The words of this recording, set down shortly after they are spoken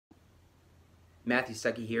Matthew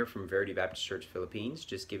Stuckey here from Verity Baptist Church Philippines,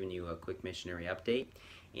 just giving you a quick missionary update.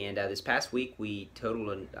 And this past week we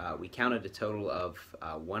counted a total of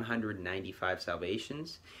 195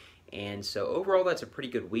 salvations, and so overall that's a pretty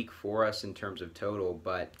good week for us in terms of total.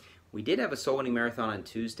 But we did have a soul winning marathon on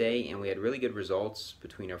Tuesday, and we had really good results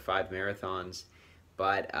between our 5 marathons.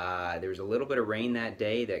 But there was a little bit of rain that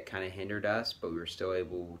day that kind of hindered us, but we were still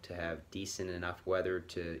able to have decent enough weather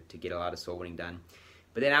to get a lot of soul winning done.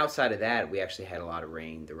 But then outside of that, we actually had a lot of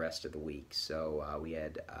rain the rest of the week. So we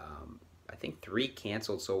had, I think, 3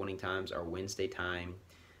 canceled soul winning times. Our Wednesday time,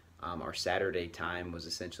 our Saturday time was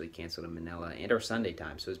essentially canceled in Manila, and our Sunday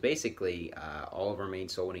time. So it's basically all of our main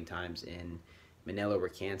soul winning times in Manila were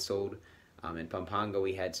canceled. In Pampanga,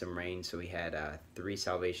 we had some rain, so we had 3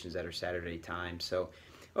 salvations at our Saturday time. So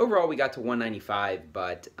overall, we got to 195,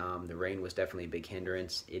 but the rain was definitely a big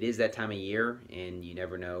hindrance. It is that time of year, and you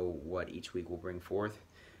never know what each week will bring forth.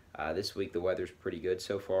 This week, the weather's pretty good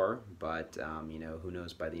so far, but you know, who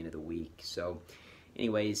knows by the end of the week. So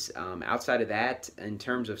anyways, outside of that, in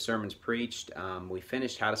terms of sermons preached, we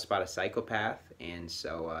finished How to Spot a Psychopath, and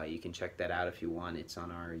so you can check that out if you want. It's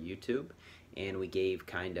on our YouTube. And we gave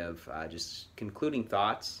kind of just concluding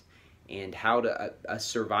thoughts and how to a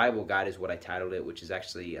survival guide is what I titled it, which is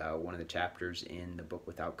actually one of the chapters in the book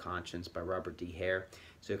Without Conscience by Robert D. Hare.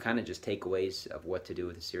 So kind of just takeaways of what to do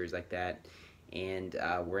with a series like that. And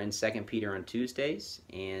we're in 2 Peter on Tuesdays,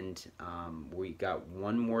 and we got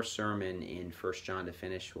one more sermon in 1 John to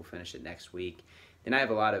finish. We'll finish it next week. Then I have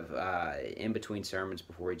a lot of in-between sermons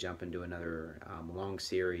before we jump into another long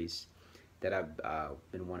series that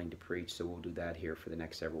I've been wanting to preach, so we'll do that here for the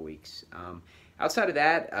next several weeks. Outside of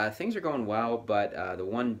that, things are going well, but the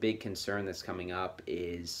one big concern that's coming up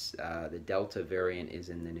is the Delta variant is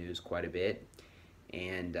in the news quite a bit,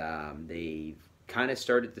 and they've kind of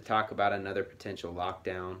started to talk about another potential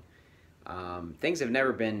lockdown. Things have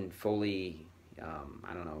never been fully,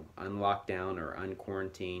 I don't know, unlocked down or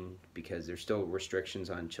unquarantined because there's still restrictions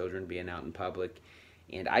on children being out in public.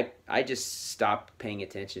 And I just stopped paying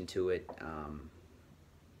attention to it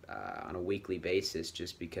on a weekly basis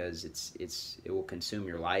just because it will consume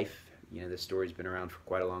your life. You know, this story's been around for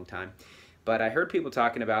quite a long time. But I heard people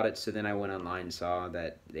talking about it, so then I went online and saw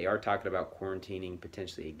that they are talking about quarantining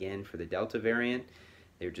potentially again for the Delta variant.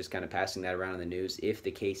 They're just kind of passing that around in the news if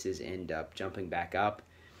the cases end up jumping back up.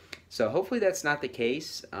 So hopefully that's not the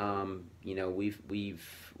case. You know, we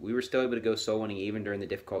were still able to go soul winning even during the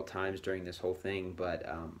difficult times during this whole thing, but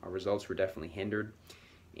our results were definitely hindered,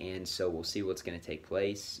 and so we'll see what's going to take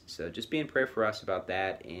place. So just be in prayer for us about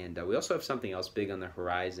that, and we also have something else big on the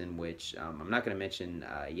horizon, which I'm not going to mention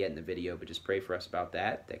yet in the video, but just pray for us about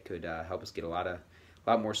that. That could help us get a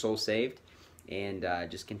lot more souls saved, and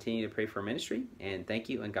just continue to pray for our ministry. And thank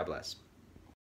you, and God bless.